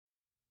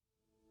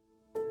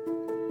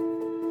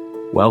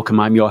Welcome,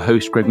 I'm your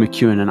host, Greg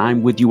McEwen, and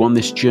I'm with you on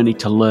this journey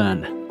to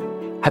learn.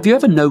 Have you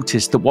ever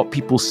noticed that what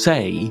people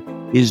say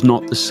is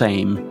not the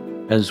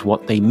same as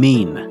what they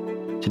mean?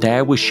 Today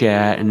I will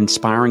share an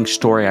inspiring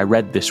story I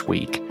read this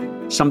week,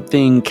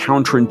 something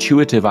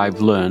counterintuitive I've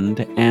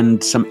learned,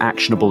 and some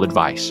actionable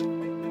advice.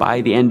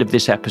 By the end of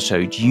this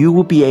episode, you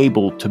will be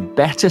able to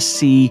better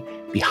see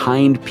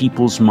behind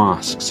people's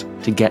masks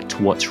to get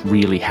to what's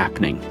really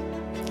happening.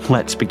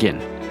 Let's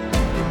begin.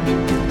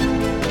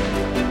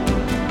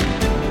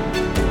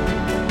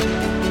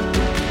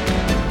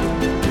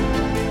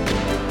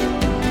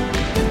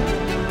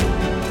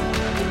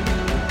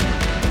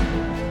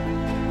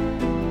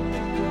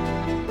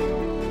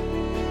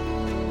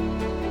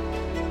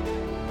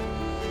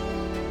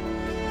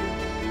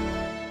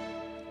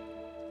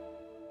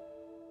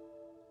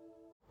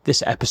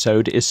 This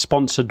episode is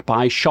sponsored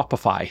by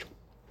Shopify.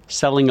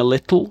 Selling a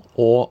little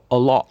or a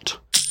lot.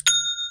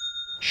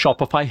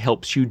 Shopify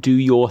helps you do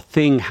your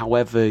thing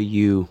however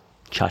you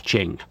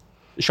cha-ching.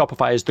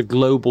 Shopify is the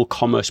global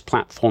commerce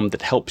platform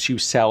that helps you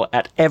sell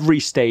at every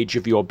stage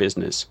of your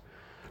business.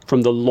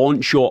 From the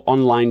launch your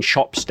online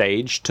shop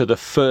stage to the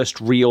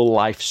first real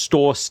life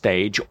store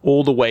stage,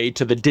 all the way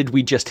to the did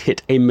we just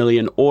hit 1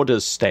 million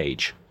orders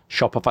stage.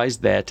 Shopify's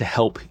there to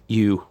help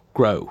you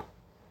grow.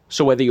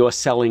 So whether you're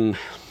selling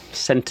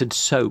scented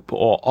soap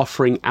or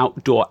offering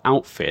outdoor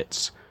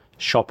outfits,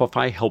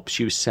 Shopify helps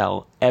you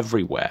sell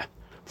everywhere.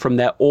 From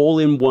their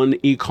all-in-one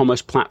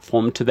e-commerce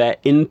platform to their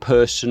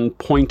in-person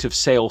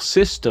point-of-sale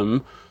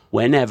system,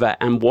 whenever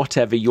and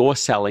whatever you're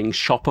selling,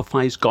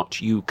 Shopify's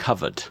got you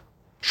covered.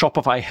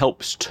 Shopify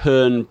helps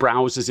turn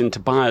browsers into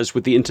buyers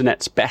with the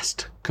internet's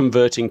best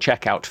converting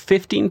checkout,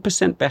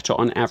 15% better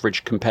on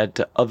average compared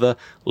to other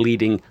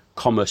leading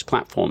commerce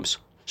platforms.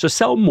 So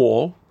sell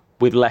more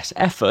with less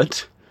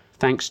effort,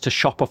 thanks to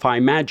Shopify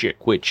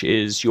Magic, which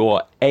is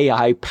your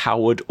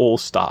AI-powered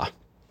all-star.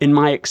 In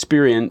my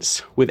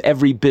experience with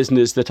every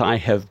business that I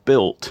have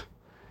built,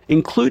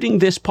 including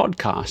this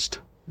podcast,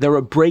 there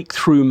are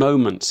breakthrough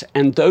moments,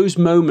 and those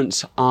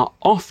moments are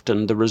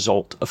often the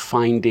result of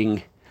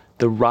finding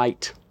the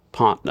right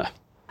partner.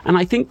 And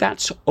I think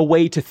that's a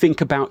way to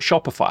think about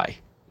Shopify,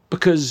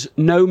 because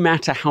no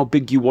matter how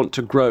big you want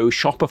to grow,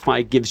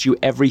 Shopify gives you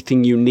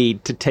everything you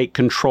need to take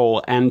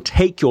control and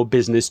take your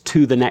business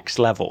to the next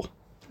level.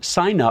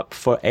 Sign up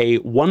for a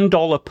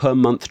 $1 per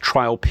month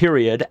trial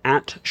period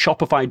at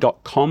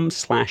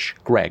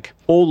shopify.com/Greg,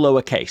 all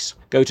lowercase.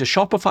 Go to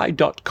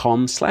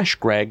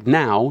shopify.com/Greg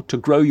now to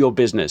grow your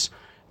business,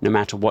 no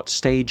matter what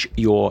stage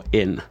you're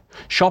in.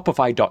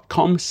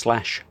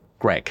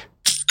 Shopify.com/Greg.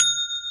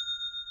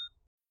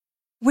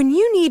 When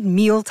you need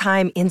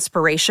mealtime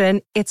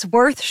inspiration, it's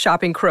worth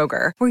shopping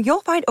Kroger, where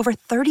you'll find over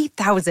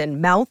 30,000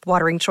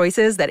 mouth-watering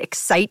choices that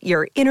excite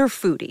your inner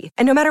foodie.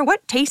 And no matter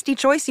what tasty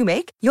choice you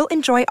make, you'll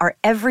enjoy our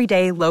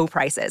everyday low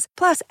prices,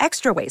 plus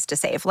extra ways to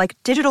save, like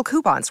digital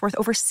coupons worth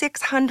over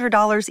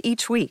 $600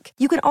 each week.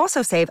 You can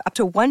also save up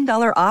to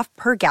 $1 off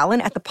per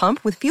gallon at the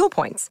pump with fuel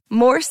points.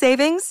 More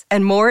savings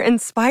and more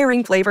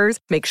inspiring flavors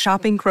make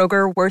shopping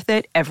Kroger worth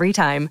it every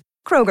time.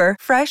 Kroger,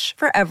 fresh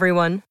for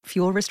everyone.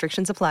 Fuel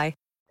restrictions apply.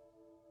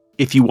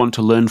 If you want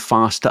to learn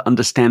faster,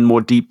 understand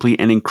more deeply,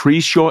 and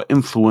increase your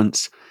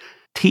influence,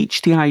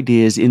 teach the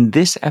ideas in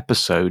this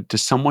episode to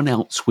someone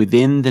else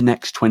within the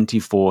next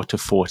 24 to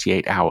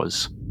 48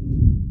 hours.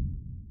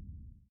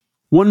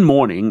 One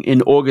morning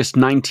in August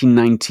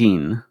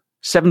 1919,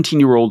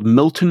 17-year-old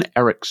Milton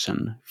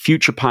Erickson,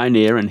 future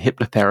pioneer in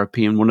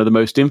hypnotherapy and one of the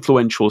most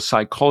influential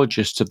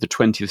psychologists of the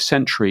 20th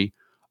century,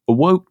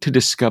 awoke to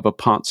discover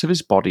parts of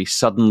his body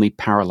suddenly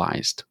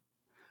paralyzed.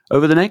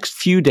 Over the next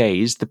few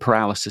days, the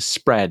paralysis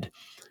spread.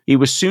 He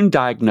was soon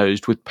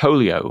diagnosed with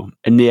polio,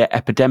 a near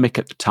epidemic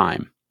at the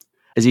time.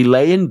 As he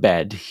lay in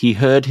bed, he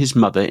heard his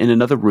mother in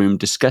another room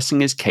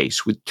discussing his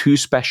case with 2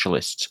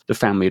 specialists the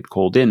family had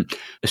called in.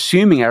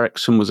 Assuming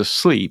Erickson was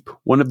asleep,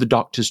 one of the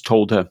doctors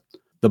told her,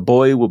 "The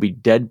boy will be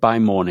dead by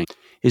morning."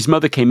 His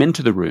mother came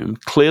into the room,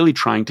 clearly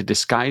trying to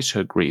disguise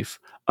her grief,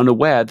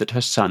 unaware that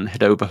her son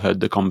had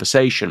overheard the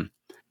conversation.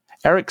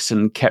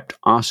 Erickson kept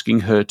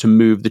asking her to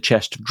move the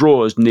chest of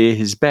drawers near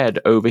his bed,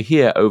 over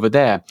here, over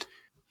there.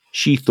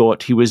 She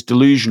thought he was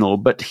delusional,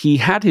 but he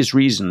had his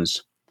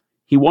reasons.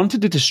 He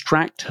wanted to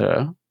distract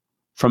her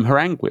from her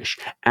anguish,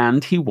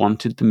 and he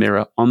wanted the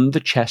mirror on the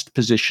chest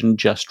position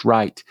just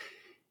right.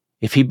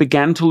 If he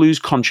began to lose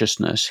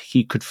consciousness,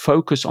 he could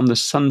focus on the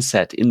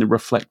sunset in the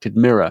reflected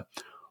mirror,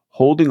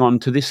 holding on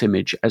to this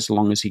image as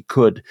long as he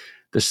could.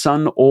 The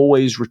sun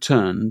always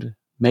returned.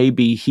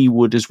 Maybe he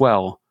would as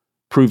well,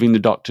 proving the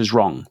doctors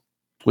wrong.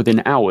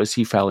 Within hours,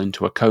 he fell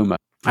into a coma.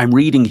 I'm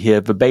reading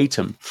here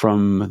verbatim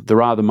from the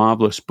rather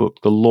marvelous book,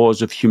 The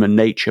Laws of Human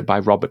Nature by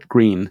Robert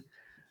Greene,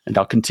 and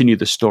I'll continue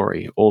the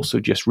story, also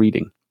just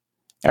reading.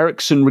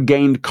 Erickson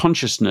regained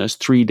consciousness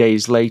 3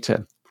 days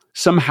later.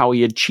 Somehow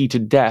he had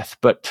cheated death,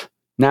 but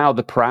now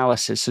the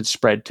paralysis had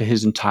spread to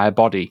his entire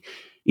body.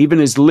 Even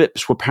his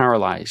lips were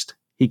paralyzed.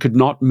 He could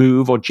not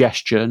move or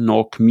gesture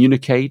nor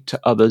communicate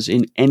to others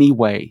in any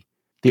way.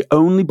 The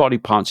only body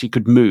parts he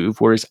could move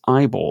were his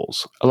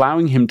eyeballs,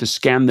 allowing him to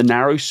scan the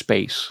narrow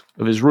space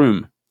of his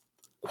room.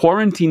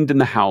 Quarantined in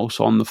the house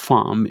on the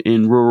farm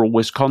in rural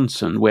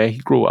Wisconsin where he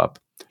grew up,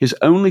 his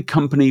only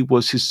company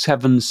was his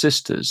 7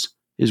 sisters,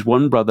 his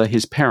 1 brother,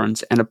 his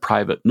parents, and a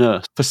private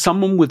nurse. For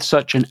someone with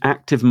such an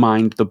active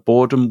mind, the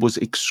boredom was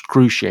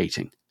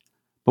excruciating.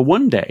 But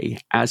one day,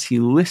 as he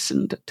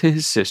listened to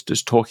his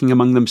sisters talking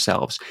among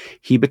themselves,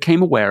 he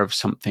became aware of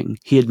something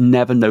he had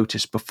never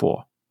noticed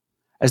before.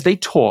 As they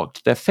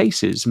talked, their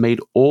faces made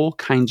all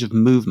kinds of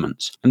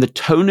movements, and the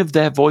tone of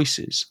their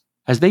voices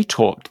seemed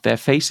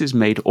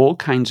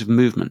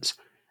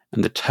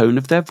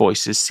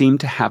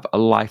to have a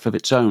life of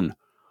its own.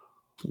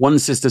 One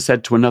sister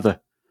said to another,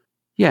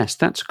 "Yes,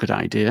 that's a good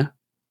idea,"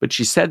 but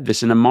she said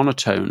this in a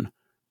monotone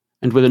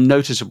and with a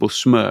noticeable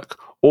smirk,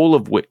 all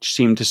of which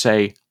seemed to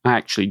say, "I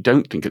actually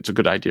don't think it's a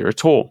good idea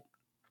at all."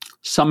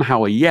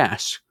 Somehow a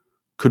yes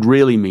could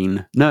really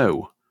mean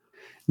no.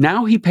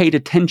 Now he paid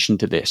attention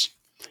to this.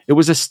 It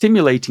was a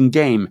stimulating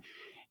game.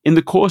 In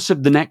the course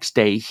of the next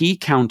day, he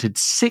counted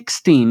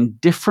 16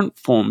 different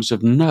forms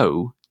of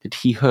no that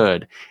he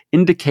heard,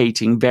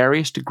 indicating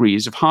various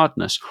degrees of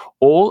hardness,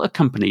 all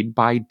accompanied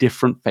by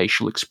different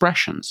facial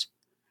expressions.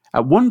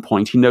 At one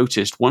point, he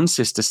noticed one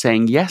sister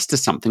saying yes to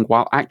something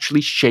while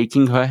actually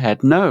shaking her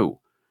head no.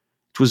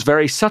 It was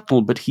very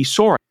subtle, but he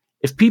saw it.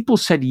 If people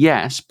said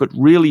yes but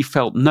really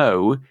felt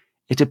no,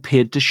 it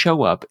appeared to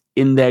show up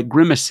in their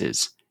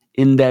grimaces,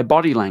 in their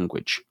body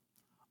language.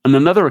 On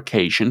another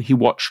occasion, he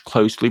watched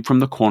closely from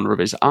the corner of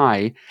his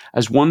eye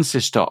as one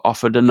sister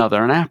offered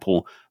another an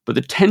apple, but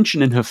the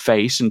tension in her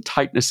face and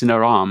tightness in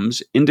her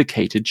arms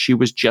indicated she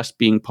was just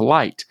being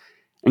polite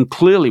and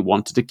clearly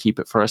wanted to keep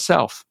it for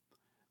herself.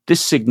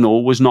 This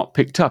signal was not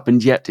picked up,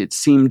 and yet it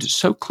seemed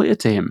so clear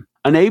to him.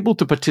 Unable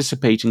to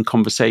participate in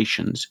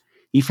conversations,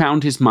 he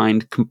found his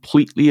mind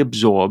completely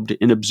absorbed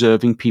in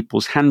observing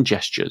people's hand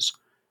gestures,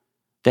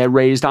 their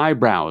raised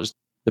eyebrows,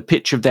 the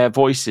pitch of their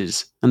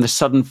voices, and the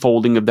sudden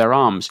folding of their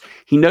arms.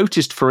 He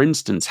noticed, for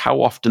instance,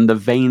 how often the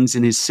veins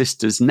in his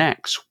sisters'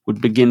 necks would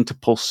begin to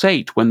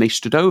pulsate when they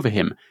stood over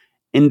him,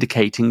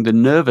 indicating the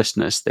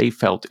nervousness they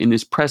felt in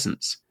his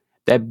presence.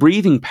 Their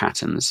breathing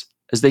patterns,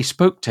 as they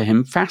spoke to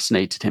him,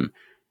 fascinated him,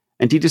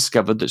 and he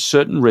discovered that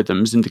certain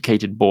rhythms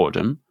indicated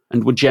boredom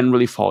and were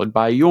generally followed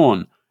by a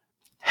yawn.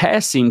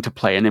 Hair seemed to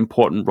play an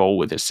important role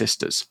with his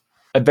sisters.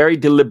 A very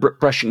deliberate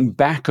brushing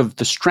back of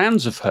the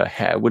strands of her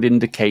hair would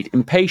indicate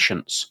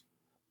impatience.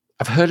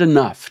 "I've heard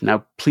enough,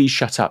 now please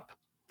shut up."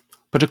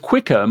 But a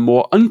quicker,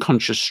 more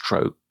unconscious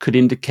stroke could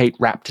indicate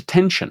rapt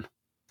attention.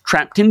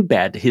 Trapped in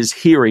bed, his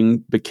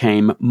hearing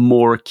became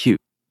more acute.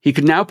 He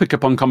could now pick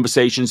up on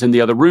conversations in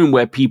the other room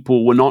where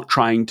people were not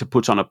trying to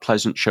put on a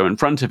pleasant show in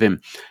front of him.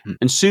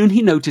 And soon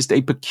he noticed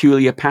a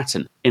peculiar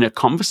pattern. In a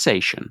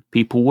conversation,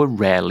 people were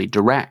rarely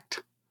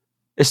direct.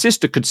 A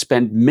sister could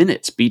spend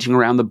minutes beating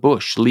around the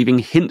bush, leaving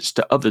hints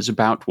to others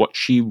about what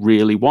she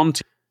really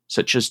wanted,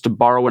 such as to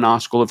borrow an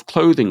article of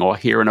clothing or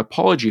hear an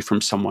apology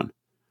from someone.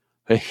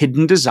 Her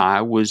hidden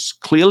desire was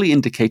clearly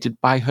indicated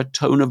by her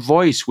tone of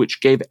voice,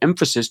 which gave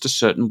emphasis to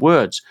certain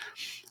words.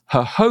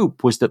 Her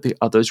hope was that the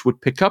others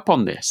would pick up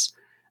on this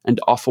and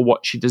offer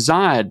what she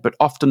desired, but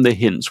often the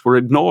hints were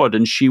ignored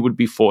and she would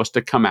be forced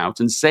to come out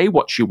and say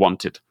what she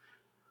wanted.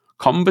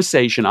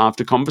 Conversation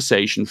after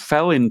conversation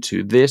fell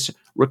into this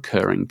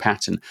recurring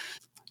pattern.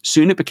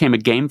 Soon it became a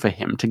game for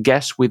him to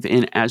guess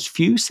within as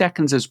few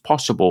seconds as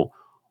possible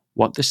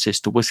what the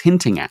sister was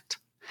hinting at.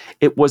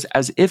 It was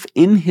as if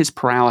in his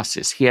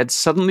paralysis he had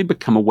suddenly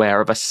become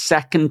aware of a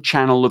second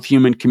channel of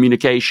human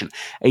communication,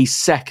 a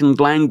second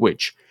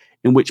language,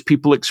 in which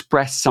people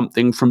express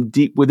something from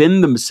deep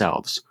within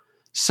themselves,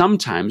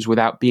 sometimes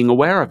without being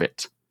aware of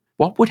it.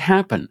 What would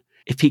happen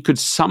if he could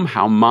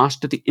somehow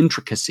master the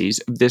intricacies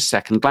of this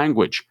second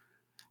language?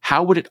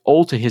 How would it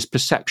alter his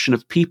perception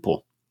of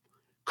people?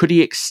 Could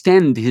he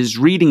extend his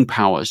reading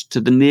powers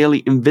to the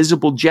nearly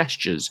invisible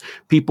gestures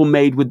people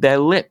made with their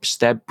lips,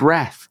 their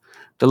breath,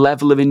 the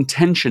level of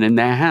intention in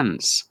their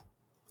hands?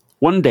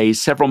 One day,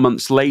 several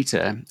months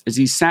later, as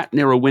he sat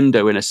near a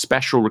window in a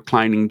special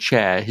reclining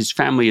chair his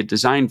family had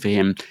designed for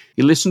him,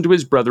 he listened to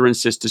his brother and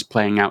sisters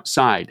playing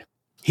outside.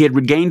 He had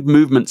regained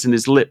movements in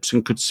his lips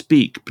and could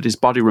speak, but his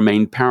body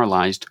remained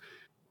paralyzed.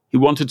 He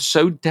wanted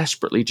so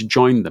desperately to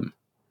join them.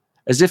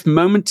 As if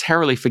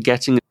momentarily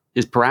forgetting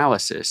his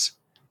paralysis,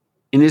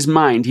 in his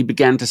mind he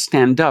began to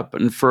stand up,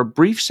 and for a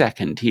brief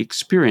second he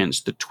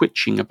experienced the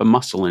twitching of a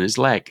muscle in his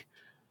leg.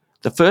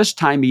 The first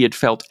time he had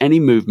felt any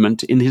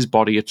movement in his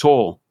body at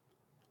all.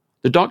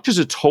 The doctors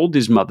had told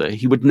his mother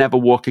he would never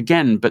walk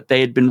again, but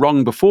they had been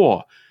wrong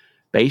before.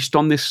 Based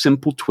on this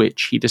simple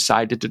twitch, he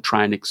decided to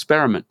try an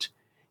experiment.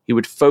 He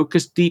would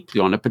focus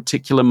deeply on a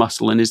particular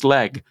muscle in his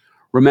leg,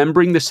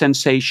 remembering the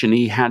sensation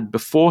he had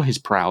before his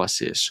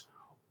paralysis,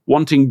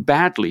 wanting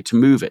badly to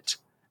move it,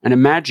 and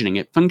imagining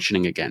it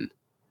functioning again.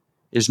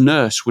 His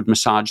nurse would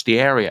massage the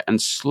area,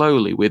 and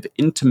slowly, with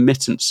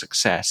intermittent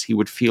success, he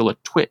would feel a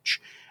twitch,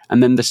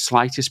 and then the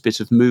slightest bit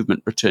of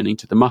movement returning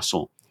to the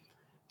muscle.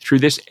 Through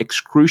this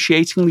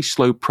excruciatingly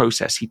slow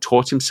process, he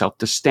taught himself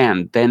to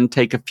stand, then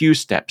take a few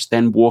steps,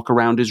 then walk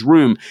around his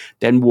room,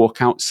 then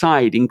walk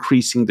outside,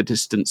 increasing the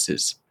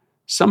distances.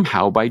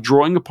 Somehow, by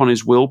drawing upon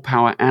his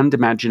willpower and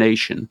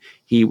imagination,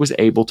 he was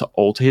able to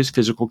alter his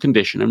physical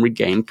condition and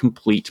regain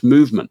complete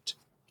movement.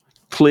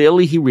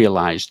 Clearly, he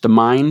realized the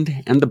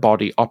mind and the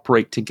body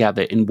operate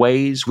together in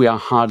ways we are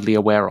hardly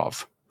aware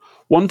of.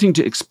 Wanting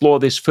to explore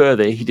this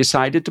further, he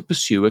decided to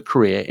pursue a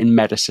career in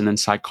medicine and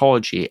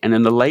psychology, and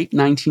in the late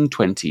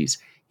 1920s,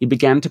 he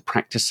began to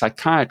practice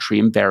psychiatry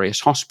in various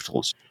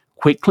hospitals.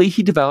 Quickly,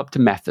 he developed a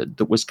method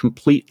that was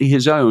completely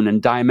his own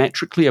and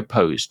diametrically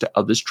opposed to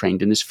others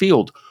trained in his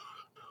field.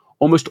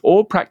 Almost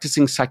all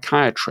practicing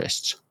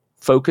psychiatrists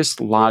focused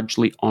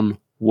largely on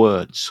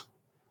words.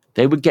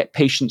 They would get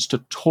patients to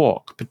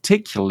talk,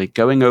 particularly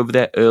going over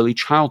their early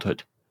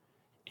childhood.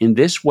 In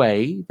this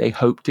way, they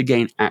hoped to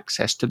gain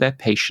access to their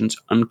patient's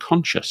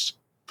unconscious.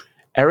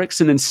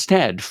 Erikson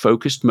instead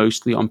focused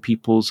mostly on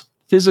people's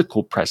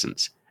physical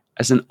presence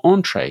as an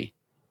entree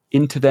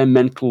into their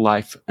mental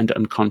life and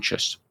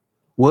unconscious.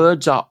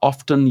 Words are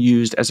often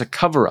used as a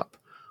cover-up,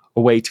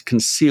 a way to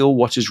conceal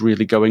what is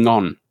really going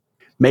on.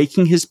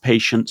 Making his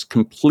patients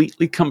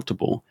completely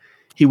comfortable,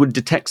 he would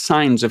detect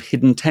signs of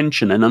hidden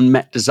tension and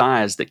unmet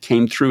desires that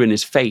came through in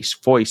his face,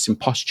 voice, and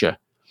posture.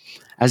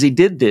 As he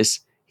did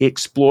this, he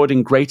explored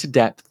in greater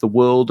depth the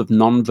world of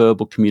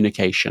nonverbal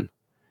communication.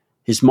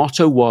 His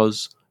motto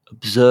was,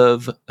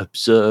 observe,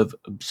 observe,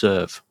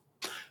 observe.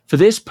 For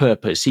this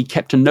purpose, he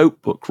kept a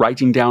notebook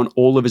writing down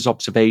all of his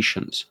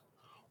observations.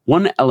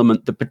 One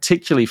element that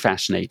particularly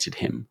fascinated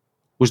him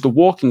was the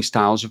walking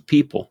styles of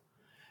people,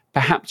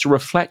 perhaps a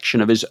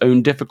reflection of his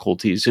own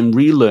difficulties in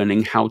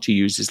relearning how to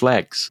use his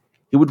legs.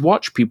 He would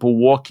watch people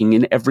walking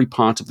in every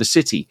part of the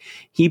city.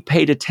 He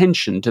paid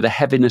attention to the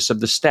heaviness of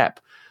the step.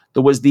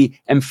 There was the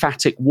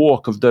emphatic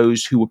walk of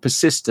those who were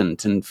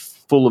persistent and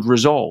full of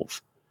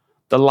resolve,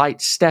 the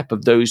light step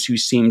of those who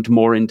seemed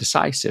more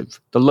indecisive,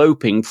 the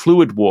loping,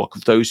 fluid walk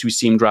of those who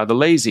seemed rather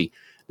lazy,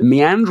 the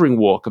meandering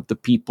walk of the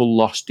people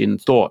lost in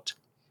thought.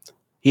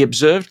 He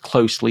observed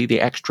closely the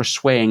extra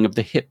swaying of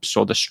the hips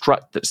or the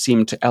strut that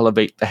seemed to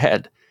elevate the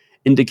head,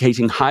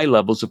 indicating high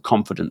levels of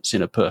confidence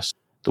in a person.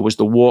 There was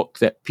the walk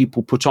that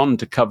people put on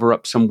to cover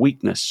up some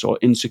weakness or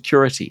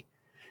insecurity,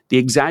 the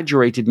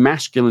exaggerated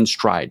masculine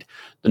stride,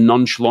 the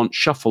nonchalant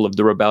shuffle of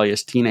the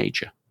rebellious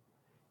teenager.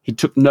 He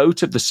took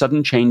note of the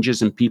sudden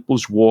changes in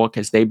people's walk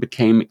as they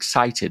became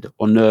excited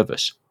or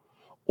nervous.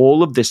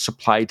 All of this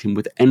supplied him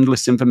with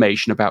endless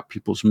information about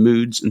people's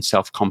moods and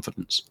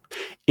self-confidence.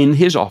 In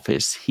his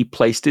office, he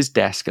placed his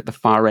desk at the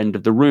far end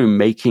of the room,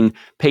 making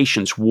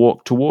patients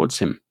walk towards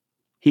him.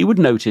 He would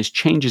notice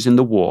changes in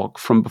the walk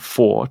from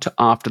before to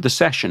after the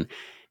session.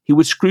 He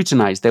would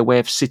scrutinize their way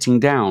of sitting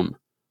down,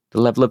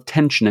 the level of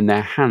tension in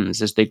their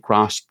hands as they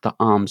grasped the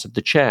arms of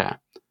the chair,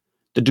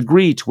 the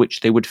degree to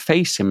which they would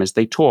face him as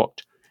they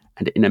talked,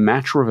 and in a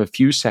matter of a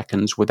few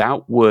seconds,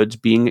 without words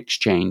being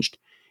exchanged,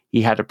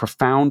 he had a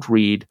profound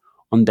read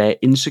on their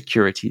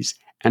insecurities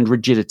and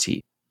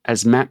rigidity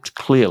as mapped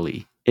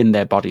clearly in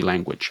their body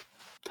language.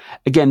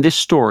 Again, this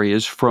story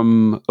is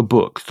from a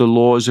book, The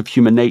Laws of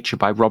Human Nature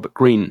by Robert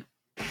Greene.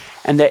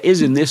 And there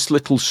is in this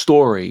little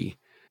story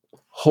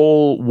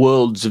whole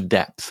worlds of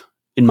depth,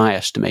 in my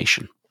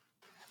estimation.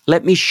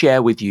 Let me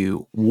share with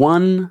you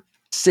one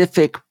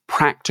specific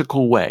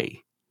practical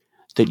way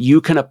that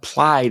you can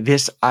apply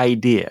this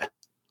idea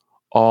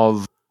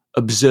of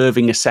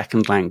observing a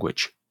second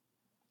language.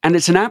 And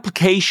it's an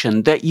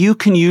application that you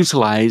can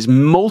utilize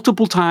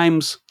multiple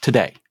times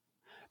today,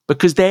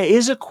 because there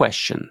is a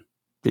question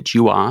that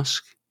you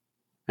ask,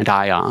 and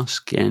I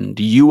ask, and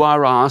you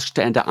are asked,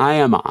 and I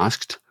am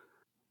asked.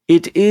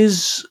 It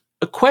is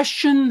a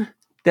question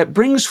that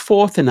brings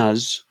forth in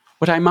us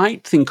what I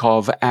might think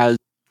of as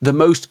the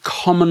most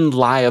common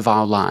lie of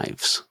our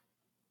lives.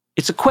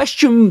 It's a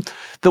question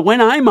that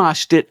when I'm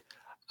asked it,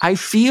 I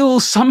feel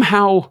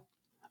somehow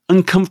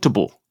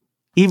uncomfortable,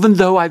 even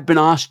though I've been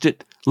asked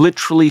it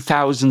literally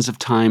thousands of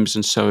times,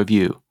 and so have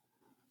you.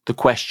 The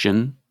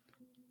question,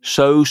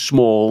 so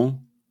small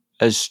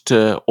as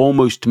to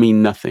almost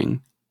mean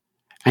nothing,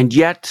 and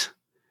yet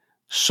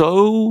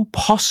so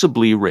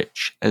possibly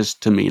rich as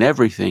to mean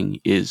everything,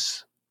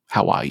 is,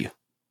 how are you?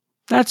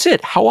 That's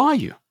it. How are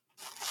you?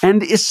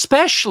 And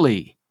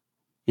especially,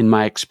 in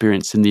my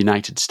experience in the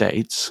United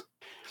States,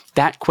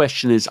 that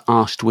question is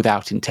asked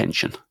without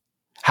intention.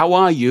 How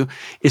are you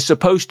is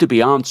supposed to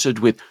be answered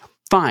with,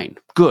 fine,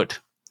 good,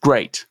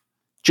 great,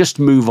 just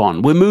move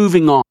on. We're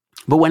moving on.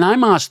 But when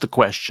I'm asked the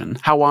question,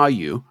 how are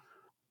you?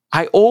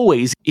 I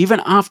always,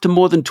 even after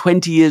more than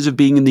 20 years of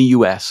being in the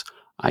US,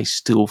 I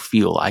still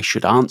feel I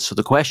should answer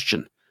the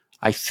question.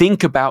 I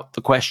think about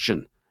the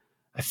question.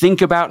 I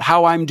think about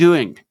how I'm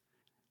doing.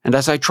 And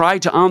as I try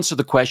to answer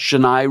the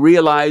question, I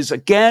realize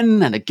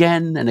again and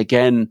again and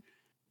again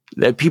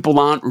that people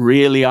aren't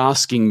really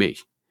asking me.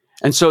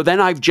 And so then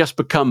I've just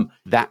become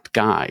that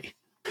guy.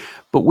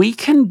 But we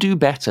can do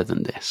better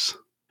than this,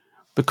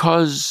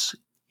 because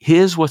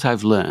here's what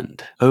I've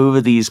learned over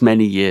these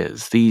many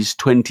years, these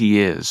 20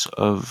 years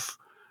of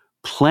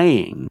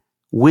playing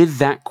with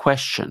that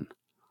question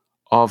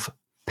of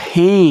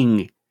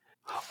paying,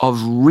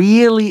 of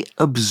really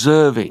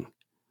observing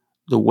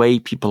the way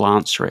people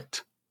answer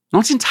it.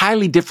 Not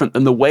entirely different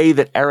than the way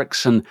that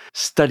Erikson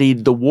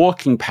studied the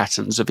walking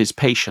patterns of his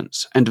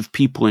patients and of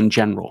people in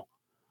general.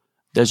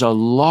 There's a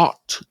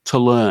lot to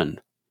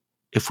learn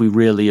if we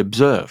really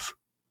observe.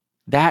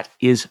 That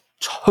is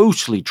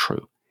totally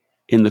true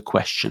in the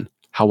question,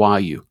 how are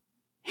you?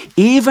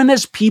 Even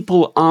as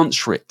people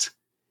answer it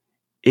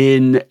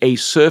in a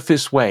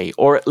surface way,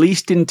 or at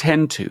least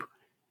intend to,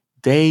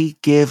 they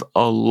give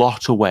a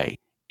lot away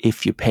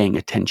if you're paying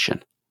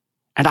attention.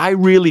 And I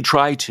really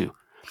try to.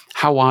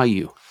 How are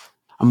you?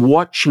 I'm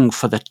watching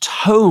for the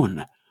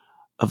tone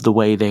of the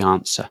way they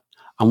answer.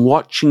 I'm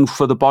watching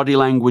for the body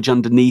language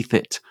underneath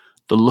it,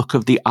 the look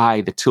of the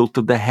eye, the tilt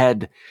of the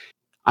head.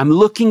 I'm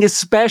looking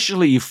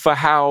especially for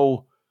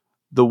how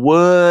the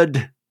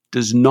word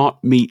does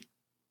not meet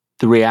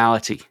the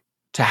reality,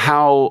 to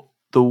how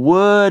the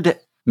word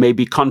may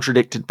be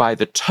contradicted by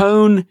the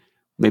tone,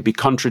 may be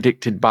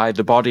contradicted by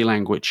the body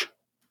language.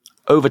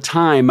 Over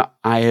time,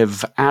 I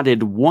have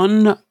added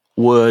one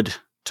word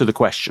to the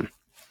question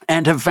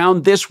and have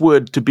found this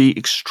word to be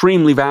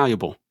extremely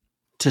valuable,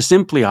 to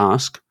simply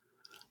ask,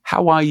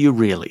 how are you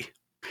really?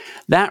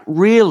 That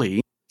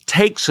really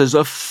takes us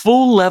a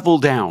full level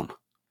down.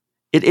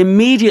 It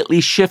immediately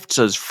shifts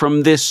us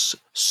from this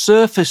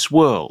surface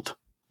world,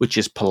 which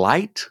is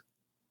polite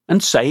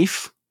and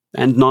safe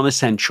and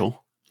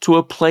non-essential, to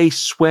a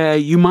place where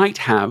you might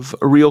have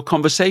a real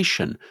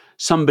conversation.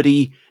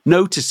 Somebody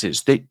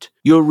notices that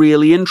you're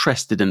really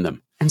interested in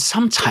them. And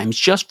sometimes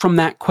just from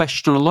that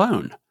question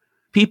alone,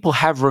 people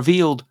have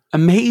revealed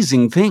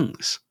amazing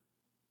things,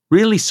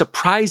 really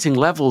surprising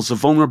levels of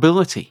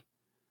vulnerability.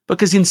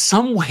 Because in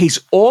some ways,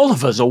 all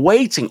of us are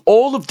waiting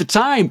all of the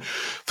time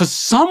for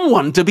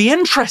someone to be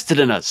interested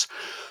in us,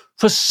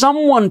 for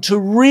someone to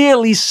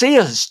really see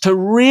us, to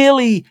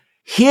really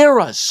hear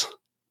us,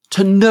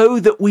 to know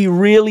that we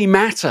really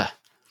matter.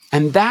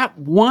 And that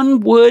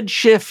one word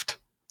shift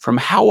from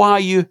how are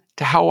you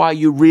to how are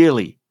you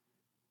really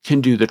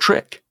can do the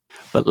trick.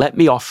 But let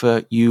me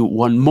offer you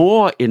one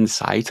more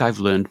insight I've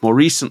learned more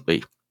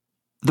recently.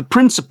 The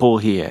principle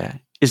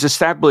here is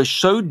established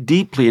so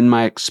deeply in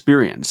my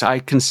experience, I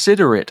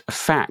consider it a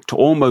fact,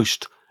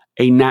 almost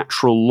a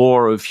natural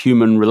law of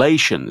human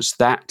relations,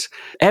 that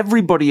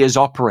everybody is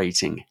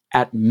operating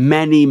at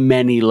many,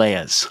 many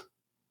layers.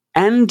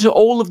 And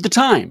all of the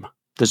time.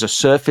 There's a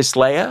surface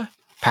layer,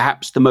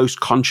 perhaps the most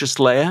conscious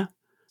layer.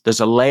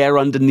 There's a layer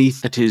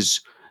underneath that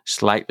is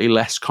slightly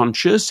less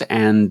conscious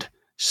and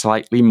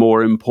slightly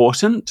more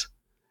important.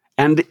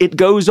 And it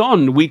goes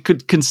on. We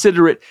could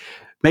consider it,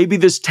 maybe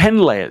there's 10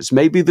 layers,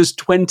 maybe there's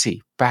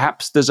 20,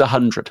 perhaps there's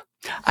 100.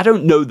 I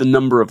don't know the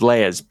number of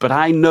layers, but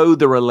I know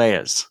there are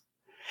layers.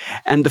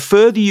 And the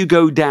further you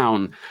go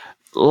down,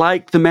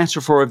 like the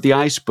metaphor of the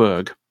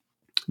iceberg,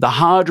 the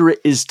harder it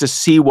is to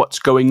see what's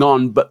going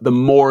on, but the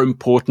more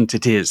important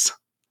it is.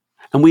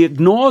 And we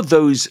ignore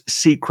those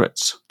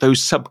secrets,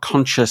 those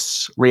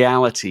subconscious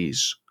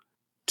realities,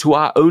 to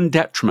our own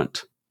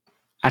detriment,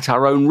 at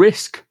our own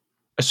risk,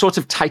 a sort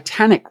of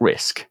Titanic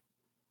risk,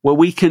 where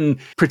we can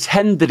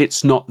pretend that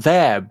it's not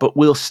there, but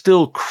we'll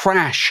still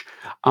crash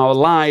our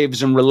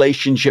lives and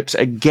relationships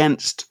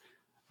against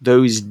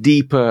those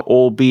deeper,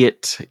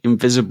 albeit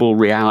invisible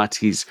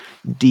realities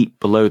deep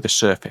below the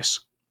surface.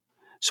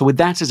 So with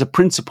that as a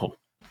principle,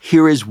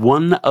 here is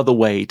one other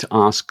way to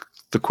ask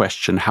the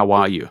question, how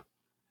are you?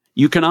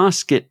 You can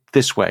ask it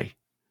this way.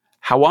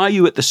 How are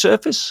you at the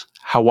surface?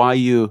 How are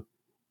you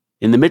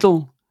in the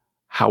middle?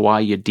 How are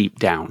you deep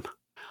down?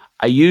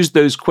 I use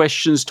those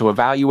questions to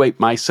evaluate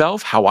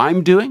myself, how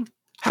I'm doing.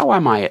 How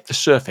am I at the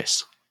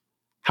surface?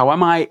 How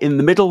am I in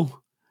the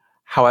middle?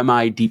 How am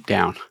I deep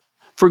down?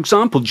 For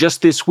example,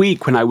 just this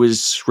week when I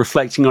was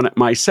reflecting on it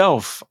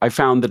myself, I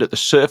found that at the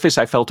surface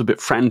I felt a bit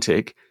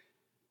frantic.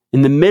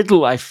 In the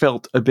middle I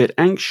felt a bit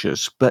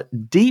anxious,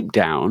 but deep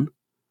down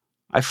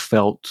I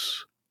felt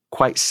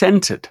quite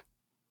centered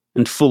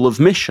and full of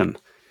mission.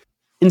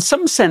 In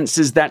some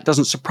senses, that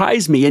doesn't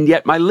surprise me, and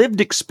yet my lived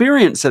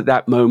experience at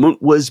that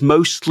moment was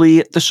mostly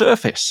at the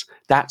surface.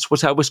 That's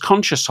what I was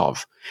conscious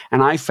of,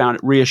 and I found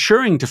it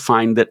reassuring to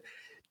find that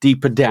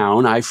deeper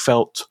down I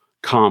felt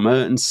calmer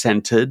and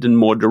centered and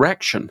more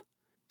direction.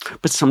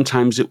 But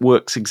sometimes it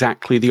works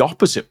exactly the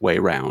opposite way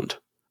round.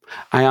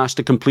 I asked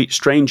a complete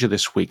stranger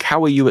this week,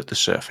 how are you at the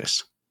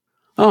surface?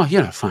 Oh,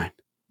 fine.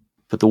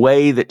 But the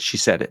way that she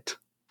said it,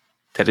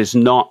 that is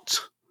not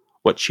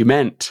what she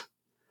meant.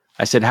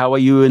 I said, how are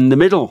you in the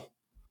middle?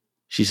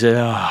 She said,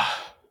 oh.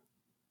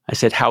 I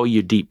said, how are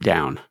you deep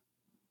down?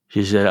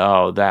 She said,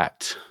 oh,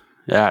 that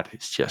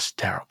is just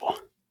terrible.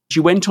 She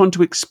went on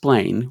to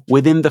explain,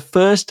 within the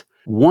first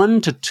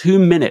 1 to 2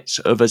 minutes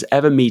of us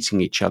ever meeting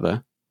each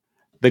other,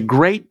 the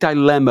great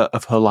dilemma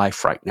of her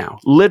life right now.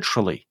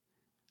 Literally,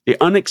 the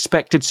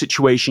unexpected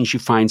situation she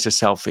finds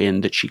herself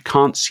in that she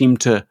can't seem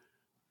to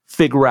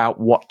figure out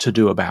what to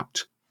do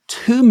about.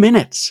 2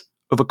 minutes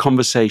of a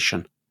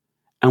conversation.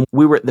 And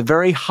we were at the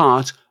very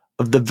heart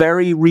of the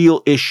very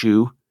real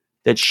issue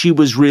that she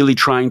was really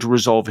trying to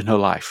resolve in her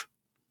life.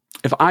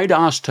 If I'd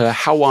asked her,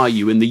 how are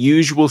you, in the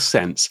usual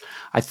sense,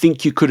 I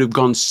think you could have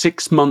gone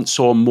 6 months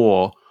or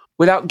more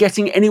without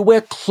getting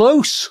anywhere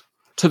close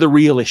to the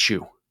real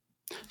issue.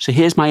 So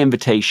here's my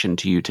invitation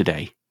to you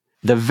today.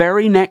 The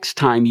very next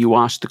time you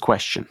ask the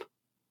question,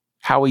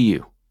 how are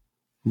you?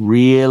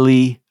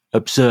 Really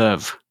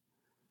observe.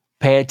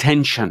 Pay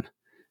attention.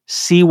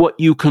 See what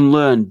you can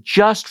learn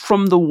just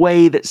from the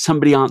way that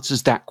somebody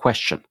answers that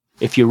question.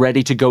 If you're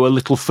ready to go a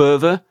little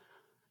further,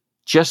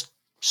 just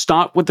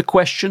start with the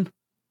question,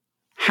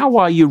 how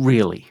are you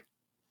really?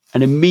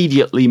 And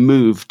immediately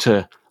move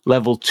to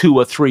level 2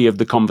 or 3 of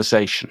the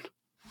conversation.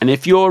 And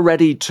if you're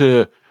ready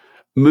to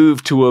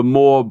move to a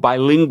more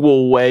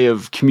bilingual way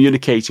of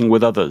communicating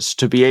with others,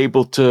 to be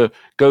able to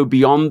go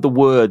beyond the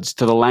words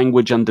to the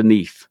language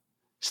underneath,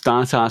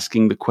 start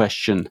asking the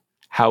question,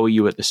 how are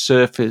you at the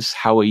surface?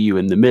 How are you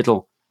in the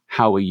middle?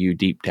 How are you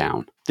deep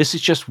down? This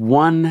is just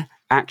one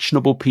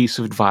actionable piece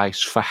of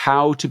advice for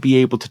how to be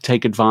able to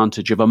take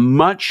advantage of a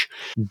much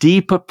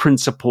deeper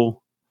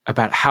principle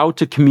about how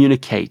to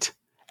communicate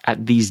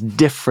at these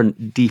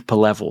different, deeper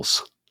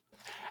levels.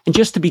 And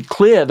just to be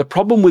clear, the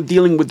problem with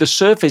dealing with the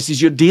surface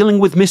is you're dealing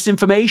with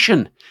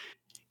misinformation.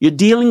 You're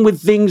dealing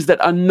with things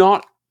that are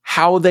not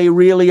how they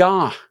really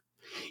are.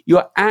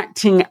 You're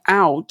acting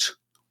out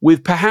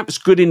with perhaps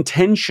good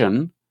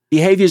intention,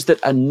 behaviors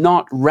that are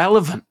not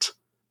relevant,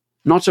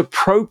 not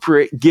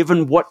appropriate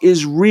given what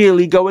is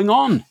really going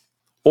on.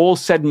 All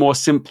said more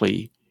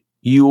simply,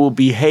 you will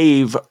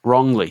behave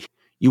wrongly.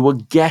 You will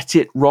get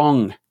it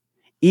wrong,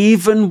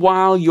 even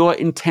while your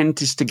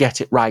intent is to get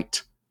it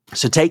right.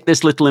 So take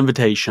this little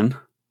invitation,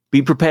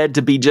 be prepared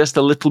to be just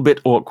a little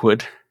bit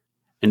awkward,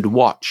 and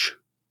watch,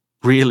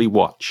 really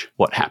watch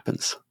what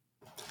happens.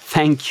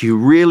 Thank you,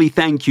 really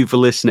thank you for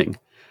listening.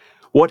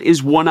 What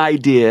is one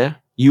idea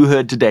you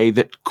heard today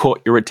that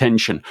caught your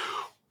attention?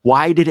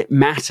 Why did it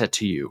matter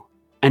to you?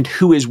 And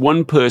who is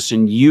one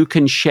person you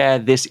can share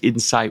this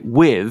insight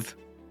with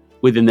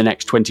within the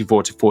next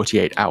 24 to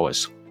 48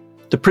 hours?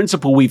 The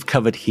principle we've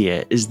covered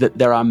here is that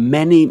there are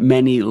many,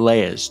 many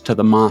layers to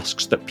the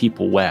masks that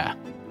people wear.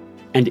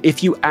 And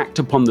if you act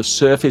upon the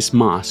surface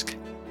mask,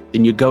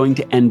 then you're going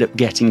to end up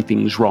getting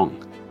things wrong.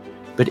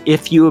 But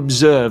if you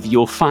observe,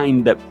 you'll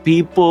find that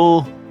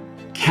people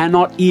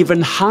cannot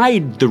even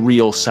hide the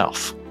real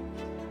self.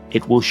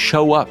 It will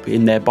show up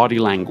in their body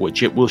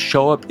language. It will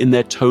show up in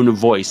their tone of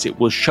voice. It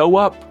will show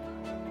up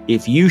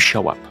if you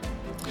show up.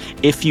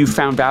 If you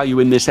found value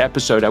in this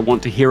episode, I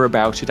want to hear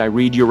about it. I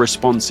read your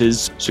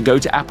responses. So go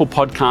to Apple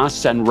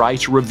Podcasts and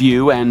write a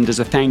review. And as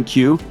a thank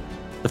you,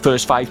 the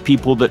first 5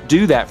 people that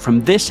do that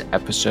from this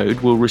episode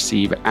will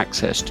receive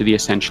access to the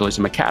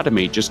Essentialism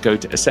Academy. Just go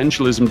to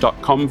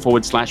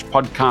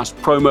essentialism.com/podcast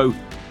promo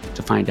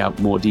to find out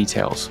more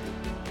details.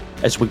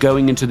 As we're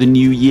going into the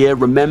new year,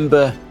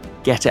 remember,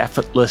 get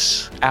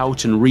Effortless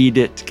out and read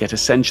it. Get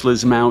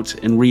Essentialism out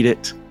and read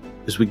it.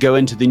 As we go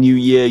into the new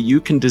year, you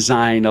can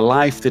design a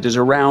life that is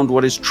around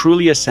what is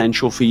truly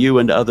essential for you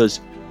and others,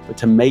 but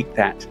to make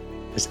that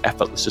as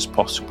effortless as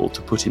possible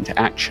to put into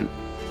action.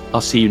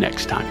 I'll see you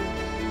next time.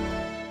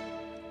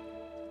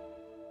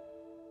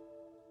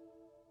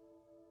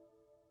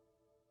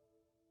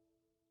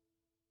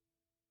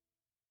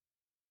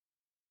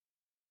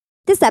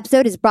 This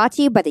episode is brought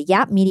to you by the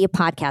Yap Media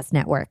Podcast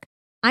Network.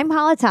 I'm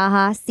Hala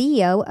Taha,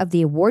 CEO of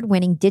the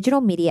award-winning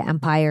digital media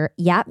empire,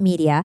 Yap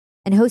Media,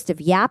 and host of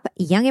Yap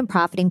Young and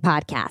Profiting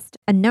Podcast,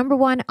 a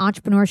 #1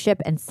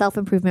 entrepreneurship and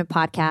self-improvement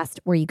podcast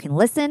where you can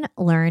listen,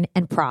 learn,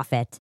 and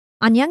profit.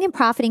 On Young and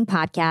Profiting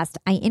Podcast,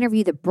 I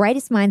interview the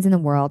brightest minds in the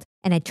world,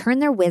 and I turn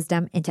their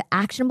wisdom into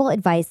actionable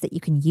advice that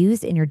you can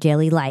use in your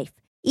daily life.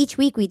 Each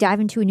week, we dive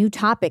into a new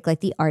topic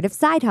like the art of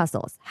side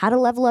hustles, how to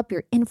level up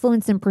your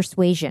influence and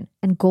persuasion,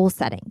 and goal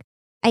setting.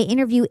 I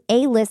interview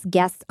A-list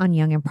guests on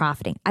Young and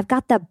Profiting. I've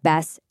got the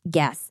best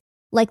guests,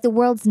 like the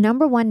world's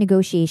 #1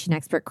 negotiation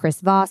expert,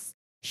 Chris Voss,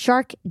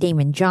 Shark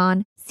Damon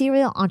John,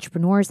 serial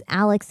entrepreneurs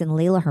Alex and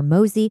Layla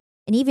Hermosi,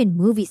 and even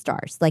movie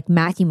stars like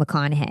Matthew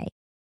McConaughey.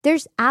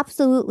 There's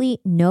absolutely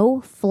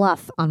no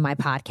fluff on my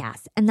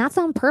podcast, and that's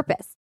on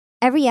purpose.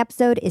 Every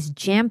episode is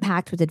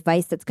jam-packed with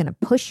advice that's going to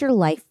push your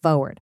life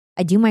forward.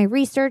 I do my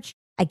research,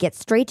 I get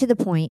straight to the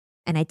point,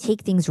 and I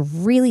take things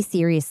really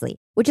seriously,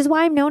 which is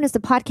why I'm known as the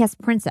podcast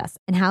princess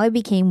and how I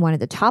became one of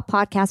the top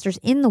podcasters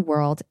in the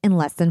world in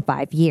less than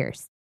 5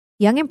 years.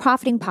 Young and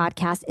Profiting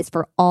Podcast is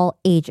for all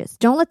ages.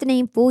 Don't let the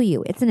name fool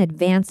you. It's an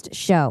advanced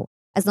show.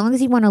 As long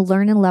as you want to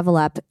learn and level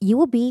up, you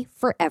will be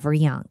forever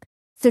young.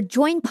 So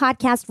join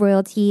Podcast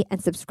Royalty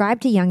and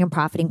subscribe to Young and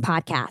Profiting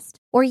Podcast,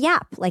 or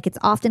YAP, like it's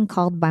often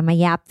called by my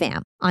YAP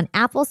fam, on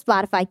Apple,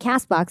 Spotify,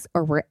 CastBox,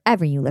 or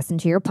wherever you listen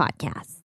to your podcasts.